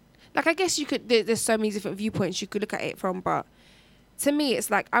 Like, I guess you could, there's so many different viewpoints you could look at it from, but to me,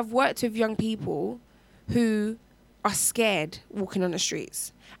 it's like I've worked with young people who are scared walking on the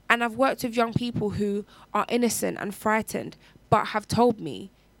streets. And I've worked with young people who are innocent and frightened, but have told me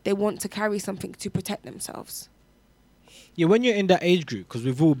they want to carry something to protect themselves. Yeah, when you're in that age group, because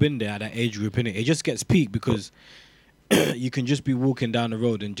we've all been there at that age group, innit? It just gets peak because you can just be walking down the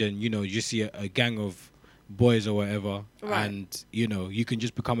road and then, you know, you see a gang of boys or whatever, right, and, you know, you can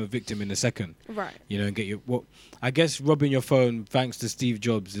just become a victim in a second. Right. You know, and get your... Well, I guess robbing your phone, thanks to Steve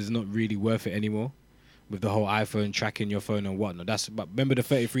Jobs, is not really worth it anymore. With the whole iPhone tracking your phone and whatnot. But remember the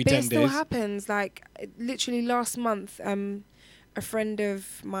 3310 days? But it still happens. Like, literally last month, a friend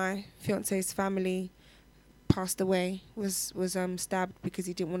of my fiance's family passed away, was stabbed because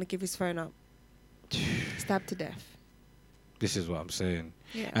he didn't want to give his phone up. Stabbed to death. This is what I'm saying.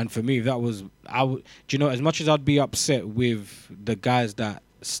 Yeah. And for me, that was... do you know, as much as I'd be upset with the guys that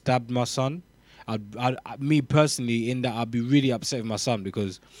stabbed my son, me personally, in that I'd be really upset with my son,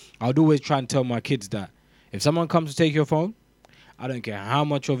 because I'd always try and tell my kids that if someone comes to take your phone, I don't care how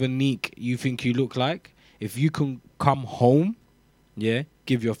much of a neek you think you look like, if you can come home, yeah,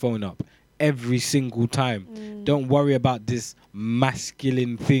 give your phone up every single time. Don't worry about this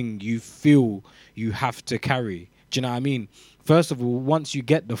masculine thing you feel you have to carry. Do you know what I mean? First of all, once you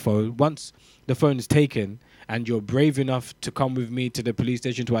get the phone, once the phone is taken and you're brave enough to come with me to the police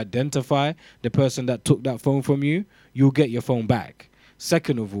station to identify the person that took that phone from you, you'll get your phone back.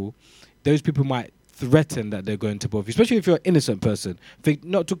 Second of all, those people might threaten that they're going to bother you, especially if you're an innocent person.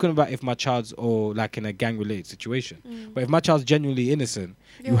 Not talking about if my child's or like in a gang-related situation, but if my child's genuinely innocent,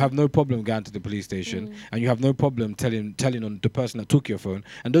 you have no problem going to the police station and you have no problem telling on the person that took your phone,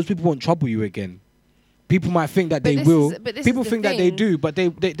 and those people won't trouble you again. People might think that they will. People think that they do, but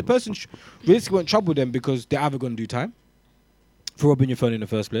the person realistically won't trouble them because they're either going to do time for robbing your phone in the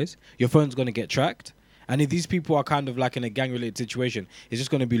first place. Your phone's going to get tracked. And if these people are kind of like in a gang-related situation, it's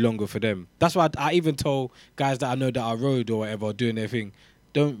just going to be longer for them. That's why I even told guys that I know that are road or whatever doing their thing,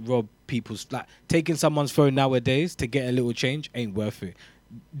 don't rob people's... Like, taking someone's phone nowadays to get a little change ain't worth it.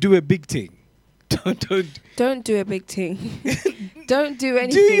 Do a big thing. Don't do a big thing. Don't do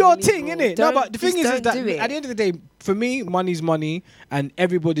anything. Do your thing, innit? No, but the thing is that at the end of the day, for me, money's money, and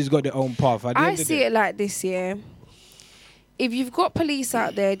everybody's got their own path. I see it like this, yeah. If you've got police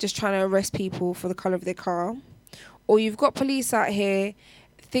out there just trying to arrest people for the colour of their car, or you've got police out here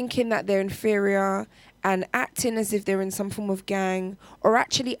thinking that they're inferior and acting as if they're in some form of gang, or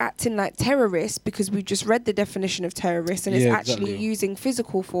actually acting like terrorists, because we've just read the definition of terrorist, and it's actually using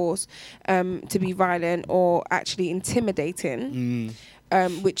physical force to be violent or actually intimidating,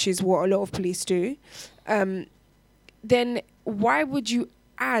 which is what a lot of police do, then why would you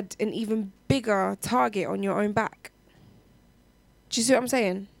add an even bigger target on your own back? Do you see what I'm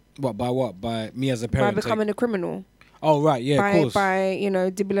saying? What, by what? By me as a parent? By becoming a criminal. Oh, right, yeah, of course. By,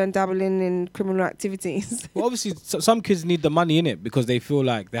 dibbling and dabbling in criminal activities. Well, obviously, some kids need the money in it because they feel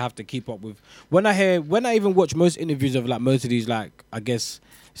like they have to keep up with... When I even watch most interviews of, like, most of these, like, I guess,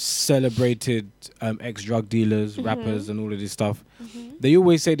 celebrated ex-drug dealers, rappers and all of this stuff, they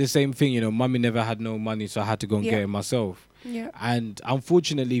always say the same thing, mummy never had no money, so I had to go and get it myself. Yeah. And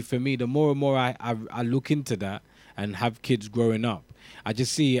unfortunately for me, the more and more I look into that and have kids growing up, I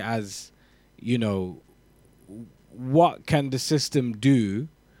just see it as, what can the system do,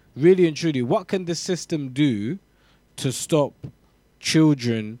 really and truly, what can the system do to stop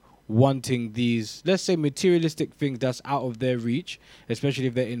children wanting these, let's say, materialistic things that's out of their reach, especially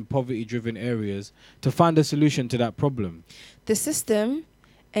if they're in poverty-driven areas, to find a solution to that problem? The system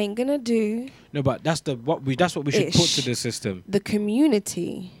ain't gonna do... No, but that's what we should put to the system. The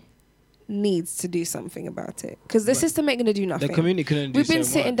community needs to do something about it, because the system ain't gonna do nothing. The community couldn't do. We've been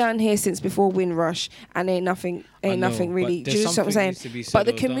sitting down here since before Windrush, and ain't nothing really. Do you know what I'm saying? But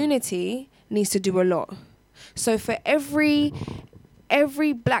the community needs to do a lot. So for every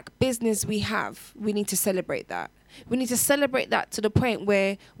black business we have, we need to celebrate that. We need to celebrate that to the point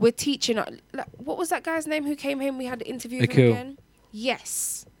where we're teaching. What was that guy's name who came here? We had the interview with him again.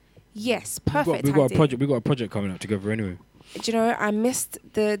 Yes, perfect. We got a project coming up together anyway. Do you know, I missed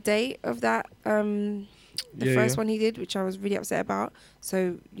the date of that, the first one he did, which I was really upset about.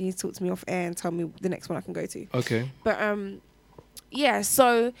 So you need to talk to me off air and tell me the next one I can go to. Okay. But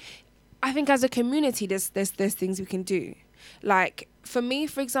so I think as a community, there's things we can do. Like for me,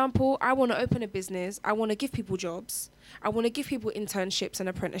 for example, I want to open a business. I want to give people jobs. I want to give people internships and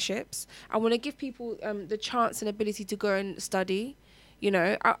apprenticeships. I want to give people the chance and ability to go and study.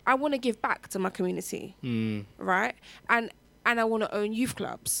 I want to give back to my community, right? And I want to own youth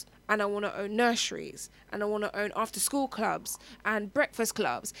clubs, and I want to own nurseries, and I want to own after-school clubs and breakfast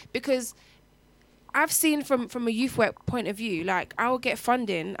clubs, because I've seen from a youth work point of view, like I'll get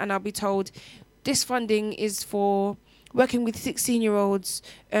funding and I'll be told, this funding is for working with 16-year-olds.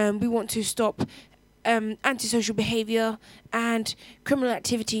 We want to stop antisocial behaviour and criminal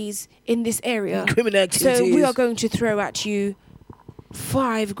activities in this area. So we are going to throw at you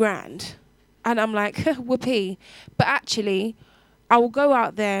 $5,000. And I'm like, whoopee. But actually, I will go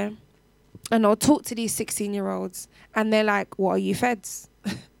out there and I'll talk to these 16-year-olds and they're like, what are you, feds?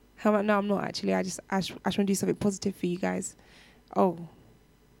 I'm like, no, I'm not actually. I just want to do something positive for you guys. Oh,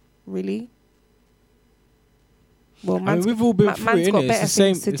 really? Well, we've all been through it, got innit? better It's the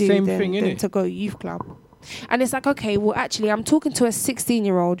things to do same than thing, to go youth club. And it's like, okay, well, actually, I'm talking to a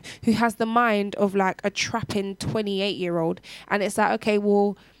 16-year-old who has the mind of like a trapping 28-year-old. And it's like, okay,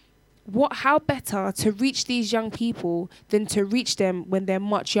 well, how better to reach these young people than to reach them when they're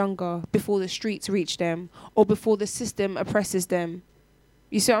much younger, before the streets reach them or before the system oppresses them.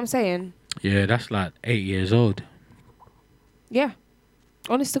 You see what I'm saying? Yeah, that's like 8 years old. Yeah.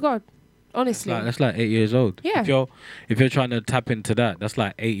 Honest to God. Honestly. That's like 8 years old. Yeah. If you're trying to tap into that, that's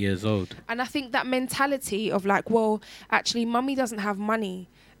like 8 years old. And I think that mentality of like, well, actually, mummy doesn't have money.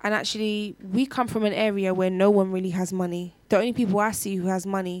 And actually, we come from an area where no one really has money. The only people I see who has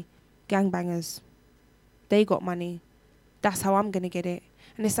money, gangbangers. They got money. That's how I'm going to get it.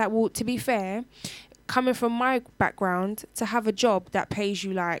 And it's like, well, to be fair, coming from my background, to have a job that pays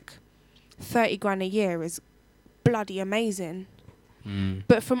you like 30 grand a year is bloody amazing.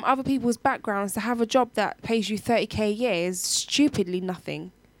 But from other people's backgrounds, to have a job that pays you 30k a year is stupidly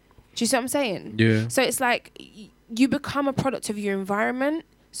nothing. Do you see what I'm saying? Yeah. So it's like you become a product of your environment.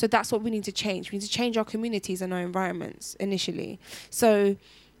 So that's what we need to change. We need to change our communities and our environments initially. So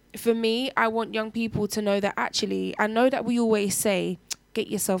for me, I want young people to know that actually, I know that we always say, get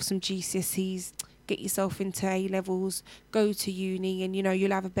yourself some GCSEs, get yourself into A levels, go to uni, and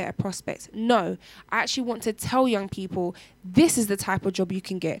you'll have a better prospect. No, I actually want to tell young people, this is the type of job you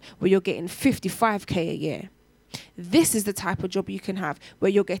can get where you're getting 55k a year. This is the type of job you can have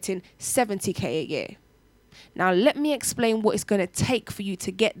where you're getting 70k a year. Now, let me explain what it's going to take for you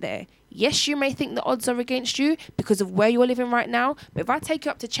to get there. Yes, you may think the odds are against you because of where you're living right now. But if I take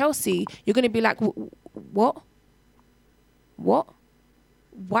you up to Chelsea, you're going to be like, what? What?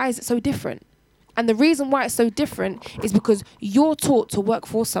 Why is it so different? And the reason why it's so different is because you're taught to work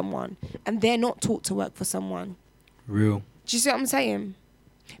for someone and they're not taught to work for someone. Real. Do you see what I'm saying?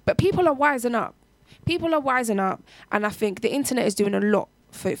 But people are wising up. People are wising up. And I think the internet is doing a lot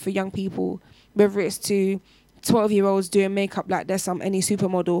for young people, whether it's to 12-year-olds doing makeup like they're any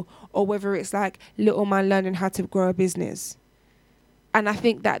supermodel, or whether it's like little man learning how to grow a business. And I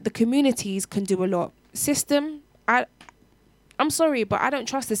think that the communities can do a lot. System, I'm sorry, but I don't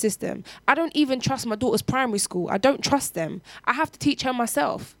trust the system. I don't even trust my daughter's primary school. I don't trust them. I have to teach her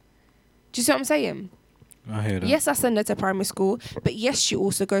myself. Do you see what I'm saying? I hear that. Yes, I send her to primary school, but yes, she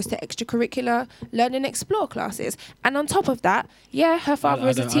also goes to extracurricular learn and explore classes. And on top of that, yeah, her father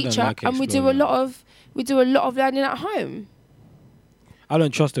is a teacher, and we do a lot of learning at home. I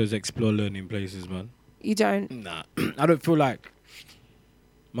don't trust those explore learning places, man. You don't? Nah, I don't feel like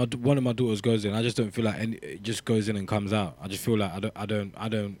one of my daughters goes in. I just don't feel like it just goes in and comes out. I just feel like I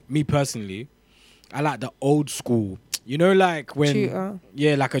don't. Me personally, I like the old school. Like when tutor.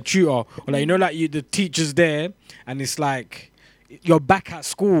 Yeah, like a tutor, or like like the teacher's there, and it's like you're back at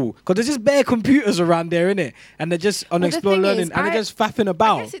school because there's just bare computers around there, innit? And they're just on explore learning, and they're just faffing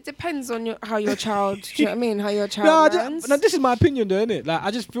about. I guess it depends on how your child. Do you know what I mean? How your child learns. No, this is my opinion, though, innit? Like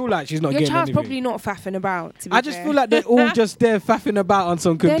I just feel like she's not your getting child's anything. Probably not faffing about. To be I just fair. feel like they're all just there faffing about on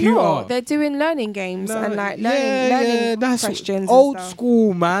some computer. They're not. They're doing learning games and like learning that's questions. Old and stuff.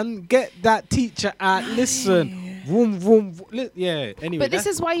 school, man. Get that teacher out. Listen. Vroom, vroom, yeah. Anyway, but this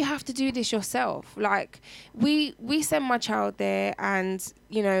is why you have to do this yourself. Like we send my child there, and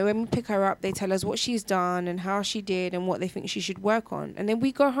when we pick her up, they tell us what she's done and how she did and what they think she should work on, and then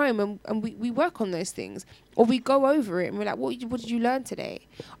we go home and we work on those things, or we go over it and we're like, what did you learn today?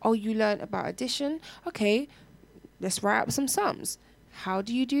 Oh, you learned about addition. Okay, let's write up some sums. How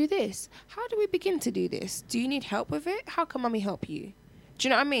do you do this? How do we begin to do this? Do you need help with it? How can mummy help you? Do you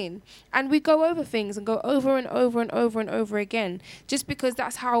know what I mean? And we go over things and go over and over and over and over again, just because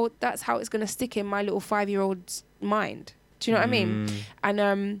that's how it's gonna stick in my little 5-year-old's mind. Do you know what I mean?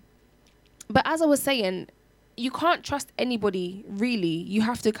 And but as I was saying, you can't trust anybody really. You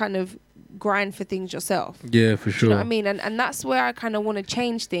have to kind of grind for things yourself. Yeah, for sure. Do you know what I mean? And that's where I kind of want to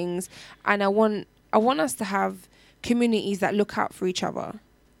change things, and I want us to have communities that look out for each other.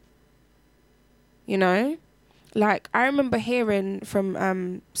 Like, I remember hearing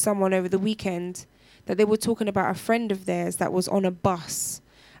from someone over the weekend that they were talking about a friend of theirs that was on a bus,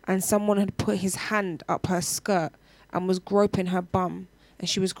 and someone had put his hand up her skirt and was groping her bum, and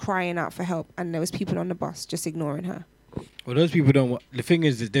she was crying out for help, and there was people on the bus just ignoring her. Well, those people don't. The thing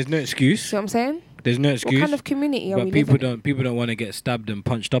is, there's no excuse. See what I'm saying? There's no excuse. What kind of community are we living in? But people don't want to get stabbed and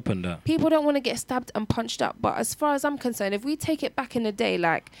punched up and that. People don't want to get stabbed and punched up. But as far as I'm concerned, if we take it back in the day,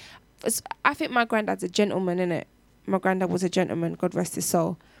 like, I think my granddad's a gentleman, innit? My granddad was a gentleman, God rest his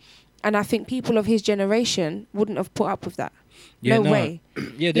soul. And I think people of his generation wouldn't have put up with that. Yeah, no way.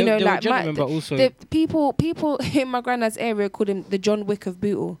 Yeah, they were gentlemen, but also... The people in my granddad's area called him the John Wick of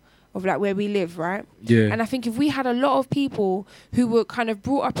Bootle, of like where we live, right? Yeah. And I think if we had a lot of people who were kind of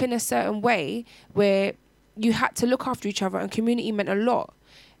brought up in a certain way where you had to look after each other and community meant a lot,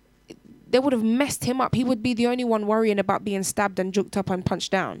 they would have messed him up. He would be the only one worrying about being stabbed and juked up and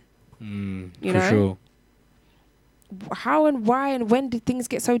punched down. You know? For sure. How and why and when did things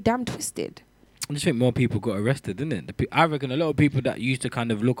get so damn twisted? I just think more people got arrested, didn't it? I reckon a lot of people that used to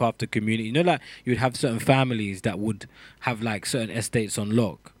kind of look after community, like you'd have certain families that would have like certain estates on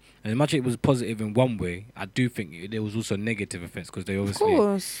lock, And as much as it was positive in one way, I do think there was also negative effects because they Of obviously.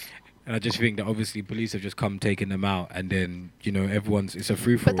 course. And I just think that obviously police have just come taking them out, and then it's a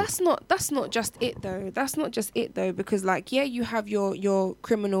free for But all. that's not just it though. That's not just it though, because like you have your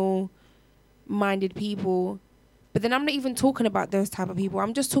criminal minded people, but then I'm not even talking about those type of people.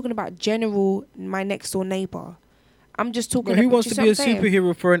 I'm just talking about general my next door neighbor. I'm just talking. But who about, wants to be a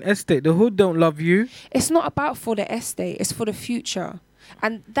superhero for an estate? The hood don't love you. It's not about for the estate. It's for the future,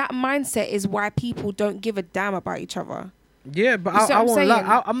 and that mindset is why people don't give a damn about each other. Yeah, but I won't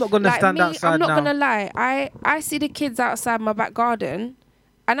lie. I'm not gonna like stand me, outside I'm not now. gonna lie. I see the kids outside my back garden,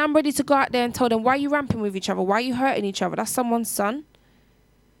 and I'm ready to go out there and tell them, why are you ramping with each other? Why are you hurting each other? That's someone's son.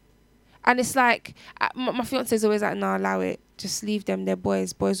 And it's like my fiance's always like, no, allow it. Just leave them. They're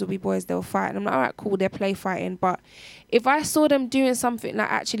boys. Boys will be boys. They'll fight. And I'm like, all right, cool. They're play fighting. But if I saw them doing something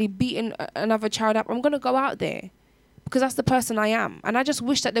like actually beating another child up, I'm gonna go out there. Because that's the person I am. And I just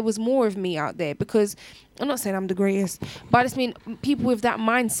wish that there was more of me out there, because I'm not saying I'm the greatest, but I just mean people with that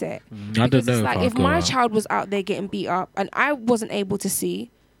mindset. I don't know. It's like if my child was out there getting beat up and I wasn't able to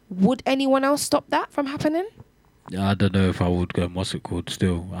see, would anyone else stop that from happening? I don't know if I would go. What's it called?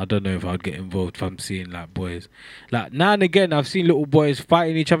 Still, I don't know if I'd get involved if I'm seeing like boys. Like now and again, I've seen little boys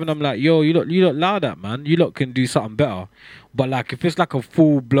fighting each other, and I'm like, yo, you lot allow that, man. You lot can do something better. But like, if it's like a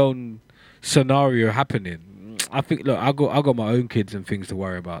full blown scenario happening, I think, look, I got my own kids and things to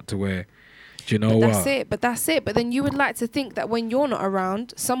worry about. To where, do you know what? That's it. But then you would like to think that when you're not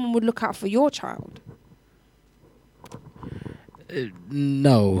around, someone would look out for your child.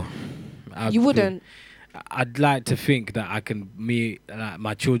 No, You wouldn't. I'd like to think that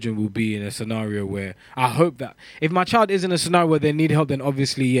my children will be in a scenario where I hope that if my child is in a scenario where they need help, then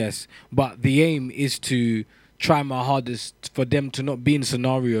obviously yes. But the aim is to try my hardest for them to not be in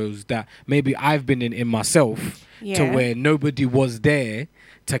scenarios that maybe I've been in myself, to where nobody was there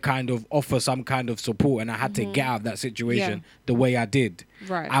to kind of offer some kind of support, and I had to get out of that situation the way I did.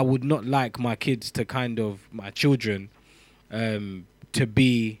 Right. I would not like my kids to my children to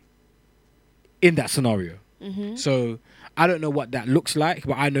be in that scenario. So I don't know what that looks like,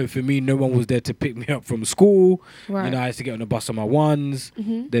 but I know for me, no one was there to pick me up from school. Right. I used to get on the bus on my ones.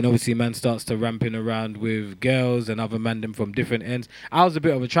 Then obviously man starts to ramping around with girls and other man them from different ends. I was a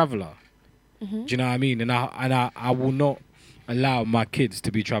bit of a traveller. Do you know what I mean? And I will not allow my kids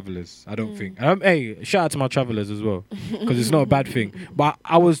to be travellers. I don't think. Hey, shout out to my travellers as well, because it's not a bad thing. But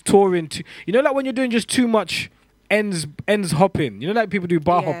I was touring like when you're doing just too much ends hopping. Like people do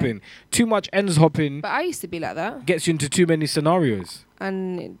bar hopping. Too much ends hopping. But I used to be like that. Gets you into too many scenarios.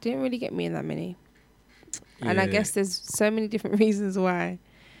 And it didn't really get me in that many. Yeah. And I guess there's so many different reasons why.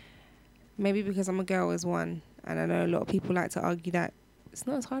 Maybe because I'm a girl is one. And I know a lot of people like to argue that it's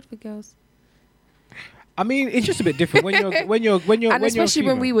not as hard for girls. I mean, it's just a bit different when you're and especially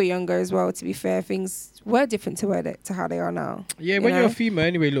when we were younger as well. To be fair, things were different to how they are now. Yeah, when you're a female,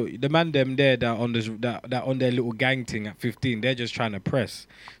 anyway. Look, the man them there that on their little gang thing at 15, they're just trying to press.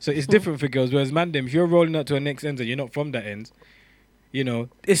 So it's different for girls. Whereas man them, if you're rolling up to a next end and you're not from that end,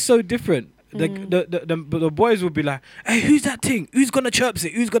 it's so different. The boys will be like, "Hey, who's that thing? Who's gonna chirps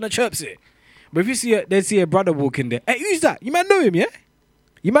it? Who's gonna chirps it?" But if they see a brother walking there, "Hey, who's that? You might know him, yeah?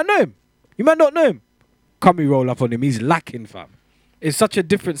 You might know him. You might not know him." Come we roll up on him, he's lacking, fam. It's such a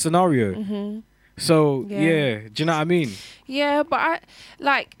different scenario. So do you know what I mean? Yeah, but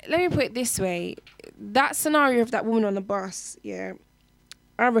let me put it this way. That scenario of that woman on the bus,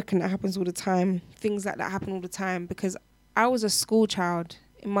 I reckon that happens all the time. Things like that happen all the time, because I was a school child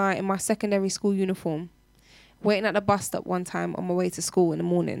in my secondary school uniform, waiting at the bus stop one time on my way to school in the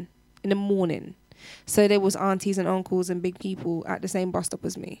morning. So there was aunties and uncles and big people at the same bus stop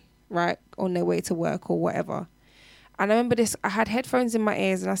as me, right, on their way to work or whatever. And I remember this, I had headphones in my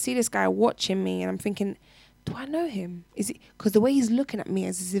ears and I see this guy watching me and I'm thinking, do I know him? Is it, because the way he's looking at me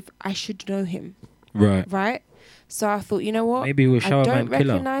is as if I should know him. Right? So I thought, you know what? Maybe we'll show I don't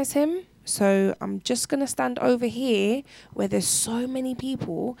recognize him. So I'm just going to stand over here where there's so many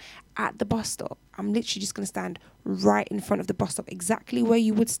people at the bus stop. I'm literally just going to stand right in front of the bus stop, exactly where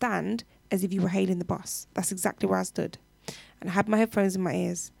you would stand as if you were hailing the bus. That's exactly where I stood. And I had my headphones in my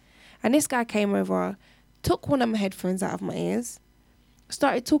ears. And this guy came over, took one of my headphones out of my ears,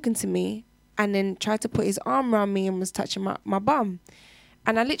 started talking to me, and then tried to put his arm around me and was touching my bum.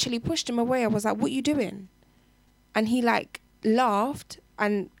 And I literally pushed him away. I was like, what are you doing? And he laughed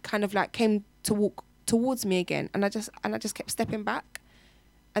and kind of came to walk towards me again. And I just kept stepping back.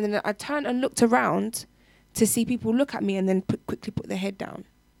 And then I turned and looked around to see people look at me and then quickly put their head down.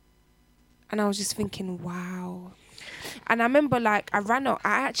 And I was just thinking, wow. And I remember I ran off.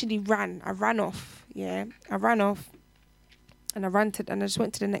 I ran off. Yeah, I ran off. and I ranted, and I just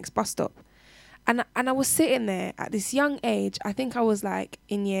went to the next bus stop. And I was sitting there at this young age. I think I was like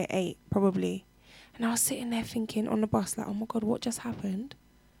in year 8, probably. And I was sitting there thinking on the bus, like, oh my God, what just happened?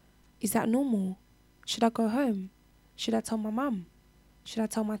 Is that normal? Should I go home? Should I tell my mum? Should I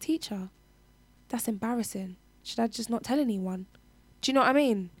tell my teacher? That's embarrassing. Should I just not tell anyone? Do you know what I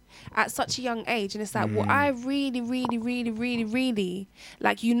mean? At such a young age. And it's like, well, I really, really, really, really, really,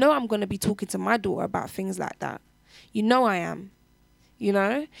 like, you know I'm going to be talking to my daughter about things like that. You know I am. You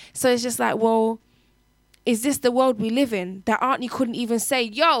know? So it's just like, well, is this the world we live in? That auntie couldn't even say,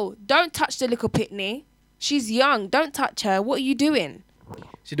 yo, don't touch the little pitney. She's young. Don't touch her. What are you doing?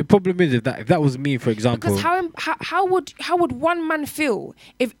 See, the problem is if that was me, for example. Because how would one man feel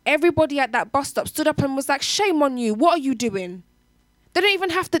if everybody at that bus stop stood up and was like, shame on you. What are you doing? They don't even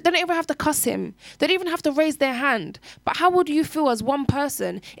have to cuss him. They don't even have to raise their hand. But how would you feel as one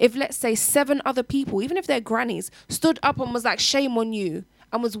person if, let's say, 7 other people, even if they're grannies, stood up and was like, shame on you,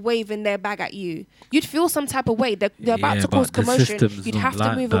 and was waving their bag at you? You'd feel some type of way. They're about to cause commotion. You'd have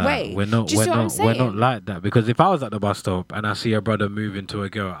to move away. We're not like that. Because if I was at the bus stop and I see a brother moving to a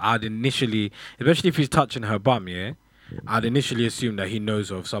girl, I'd initially, especially if he's touching her bum, I'd initially assume that he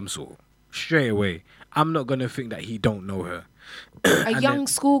knows her of some sort. Straight away. I'm not going to think that he don't know her. A young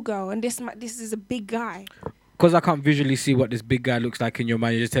schoolgirl, and this is a big guy. Because I can't visually see what this big guy looks like in your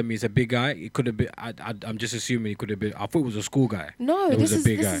mind. You just tell me it's a big guy. It could have been. I'm just assuming it could have been. I thought it was a school guy. No, this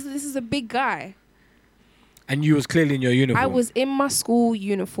is a big guy. And you was clearly in your uniform. I was in my school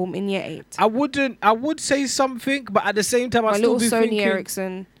uniform in year 8. I would say something, but at the same time, I still be thinking. Sony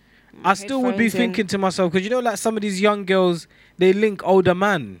Ericsson. I still would be thinking to myself, because you know, like some of these young girls, they link older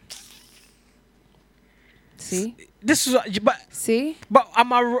man. See. This is, but see, but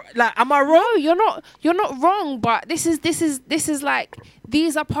am I wrong? No, you're not wrong. But this is like,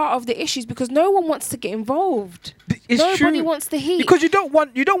 these are part of the issues, because no one wants to get involved. Nobody wants to hear, because you don't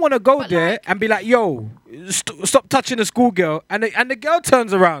want to go there and be like, yo, stop touching a schoolgirl, and the girl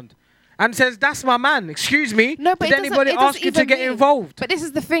turns around and says, that's my man. Excuse me. No, but did anybody ask you to get involved? But this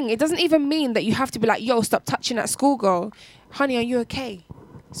is the thing. It doesn't even mean that you have to be like, yo, stop touching that schoolgirl. Honey, are you okay?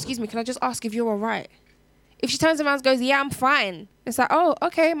 Excuse me, can I just ask if you're all right? If she turns around and goes, yeah, I'm fine. It's like, oh,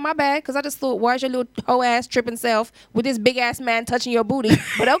 okay, my bad. Because I just thought, why is your little hoe ass tripping self with this big ass man touching your booty?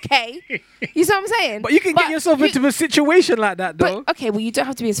 But okay. You see what I'm saying? But you can get yourself into a situation like that, though. But, okay, well, you don't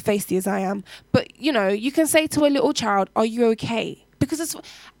have to be as feisty as I am. But, you know, you can say to a little child, are you okay? Because it's...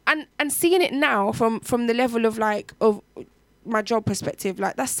 And seeing it now from the level of, like, of my job perspective,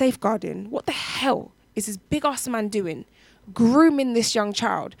 like, that's safeguarding. What the hell is this big ass man doing? Grooming this young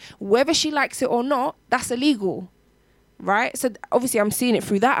child, whether she likes it or not, that's illegal, right? So obviously I'm seeing it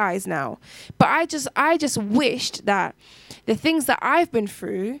through that eyes now. But I just wished that the things that I've been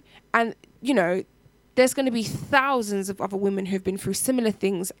through, and you know, there's going to be thousands of other women who've been through similar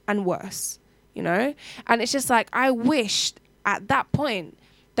things and worse, you know. And it's just like, I wished at that point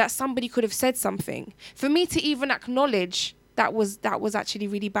that somebody could have said something for me to even acknowledge that was actually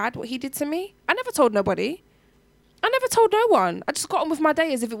really bad what he did to me. I never told nobody. I never told no one. I just got on with my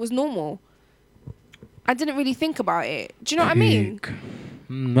day as if it was normal. I didn't really think about it. Do you know what I mean?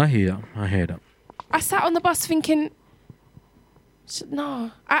 I hear that. I sat on the bus thinking,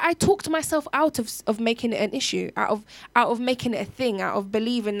 no. I talked myself out of making it an issue, out of making it a thing, out of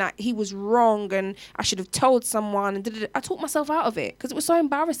believing that he was wrong and I should have told someone. And I talked myself out of it because it was so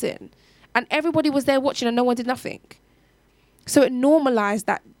embarrassing. And everybody was there watching and no one did nothing. So it normalised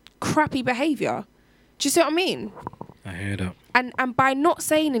that crappy behaviour. Do you see what I mean? I hear that. And by not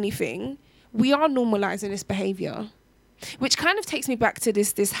saying anything, we are normalising this behaviour. Which kind of takes me back to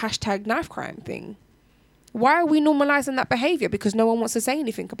this hashtag knife crime thing. Why are we normalising that behaviour? Because no one wants to say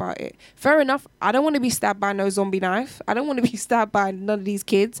anything about it. Fair enough. I don't want to be stabbed by no zombie knife. I don't want to be stabbed by none of these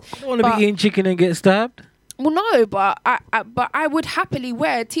kids. I don't want to be eating chicken and get stabbed. Well, no, but I would happily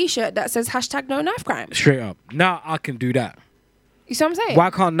wear a T-shirt that says hashtag no knife crime. Straight up. Now I can do that. You see what I'm saying?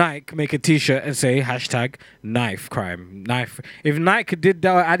 Why can't Nike make a T-shirt and say hashtag knife crime? Knife. If Nike did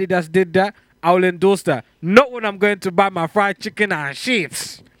that or Adidas did that, I'll endorse that. Not when I'm going to buy my fried chicken and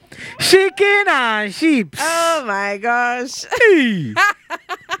sheeps. Chicken and sheeps. Oh my gosh. Hey.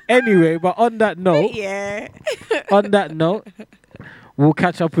 Anyway, but on that note, we'll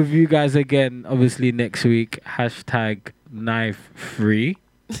catch up with you guys again, obviously next week. Hashtag knife free.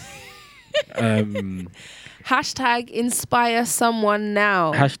 Hashtag inspire someone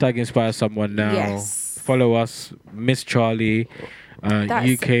now. Hashtag inspire someone now. Yes. Follow us, Miss Charli,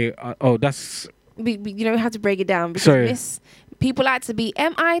 UK. That's. You don't have to break it down because sorry. People like to be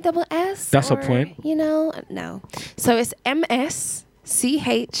MISS. That's a point. You know, no. So it's MSCHARLI.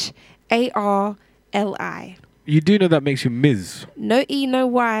 You do know that makes you Ms. No E, no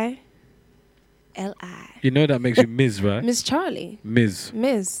Y. L-I. You know that makes you Ms, right? Miss Charlie. Ms.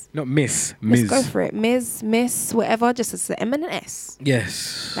 Ms. Not Miss. Let's Ms. go for it. Ms, Miss, whatever. Just as the M and an S.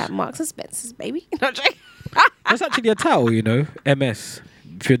 Yes. Like Marks and Spencer's, baby. Not joking. That's actually a title, you know. MS.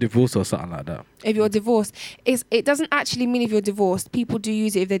 If you're divorced or something like that. If you're divorced, it doesn't actually mean if you're divorced. People do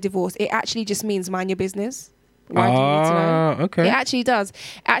use it if they're divorced. It actually just means mind your business. Why do you need to know? Okay. It actually does.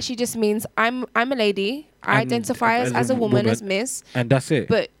 It actually just means I'm a lady. I identify as a woman, as Miss. And that's it.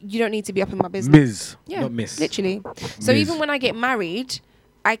 But you don't need to be up in my business. Ms. Yeah, Not Miss. literally. So Ms. even when I get married,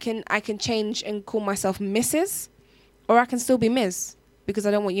 I can change and call myself Mrs. Or I can still be Ms. Because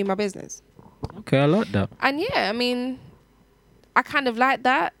I don't want you in my business. Okay, I like that. And yeah, I mean, I kind of like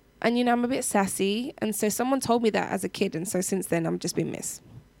that. And, you know, I'm a bit sassy. And so someone told me that as a kid. And so since then, I'm just been Miss.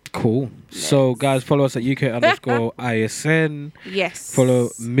 Cool. Yes. So, guys, follow us at UK_ISN. Yes. Follow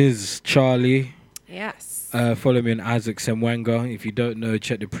Ms. Charli. Yes. Follow me on Isaac Semwanga. If you don't know,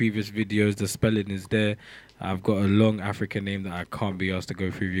 check the previous videos. The spelling is there. I've got a long African name that I can't be asked to go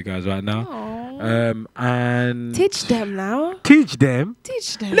through with you guys right now. And teach them now. Teach them.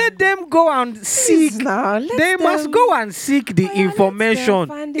 Teach them. Let them go and seek. Now. They must go and seek the information.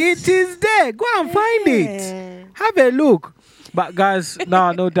 It is there. Go and find it. Have a look. But guys,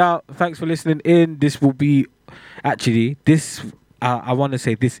 no doubt. Thanks for listening in. This will be actually this. I want to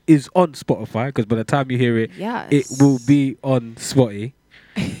say this is on Spotify because by the time you hear it, it will be on Spotty.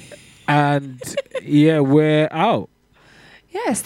 And yeah, we're out. Yes.